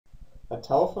A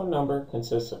telephone number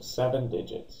consists of 7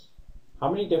 digits.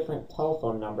 How many different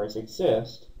telephone numbers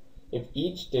exist if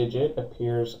each digit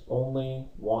appears only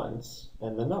once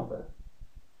in the number?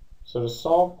 So to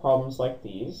solve problems like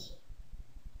these,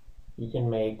 you can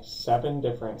make 7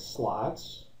 different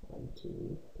slots. 1,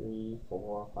 2, 3,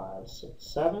 4, 5, 6,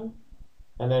 7.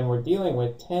 And then we're dealing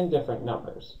with 10 different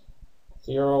numbers.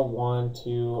 0, 1,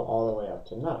 2, all the way up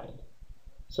to 9.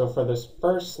 So for this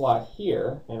first slot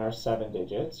here in our 7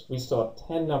 digits, we still have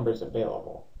 10 numbers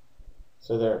available.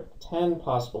 So there are 10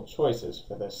 possible choices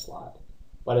for this slot.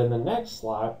 But in the next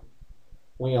slot,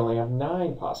 we only have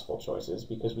 9 possible choices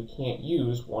because we can't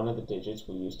use one of the digits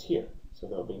we used here. So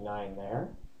there'll be 9 there.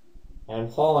 And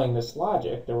following this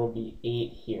logic, there will be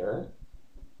 8 here,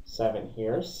 7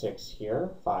 here, 6 here,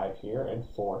 5 here, and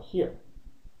 4 here.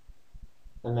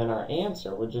 And then our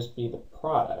answer would just be the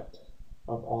product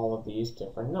of all of these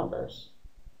different numbers.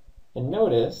 And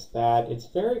notice that it's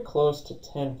very close to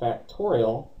 10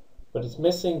 factorial, but it's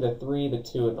missing the 3, the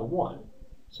 2, and the 1.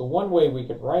 So one way we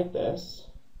could write this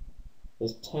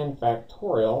is 10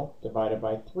 factorial divided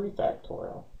by 3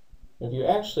 factorial. If you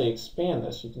actually expand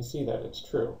this, you can see that it's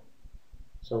true.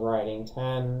 So writing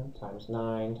 10 times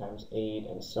 9 times 8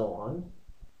 and so on,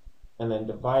 and then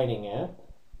dividing it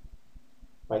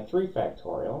by 3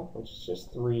 factorial, which is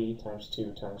just 3 times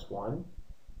 2 times 1,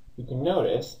 you can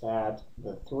notice that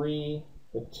the 3,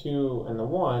 the 2, and the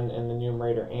 1 in the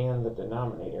numerator and the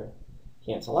denominator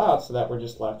cancel out, so that we're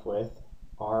just left with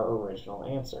our original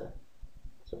answer.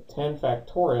 So 10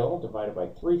 factorial divided by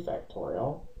 3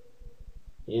 factorial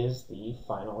is the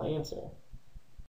final answer.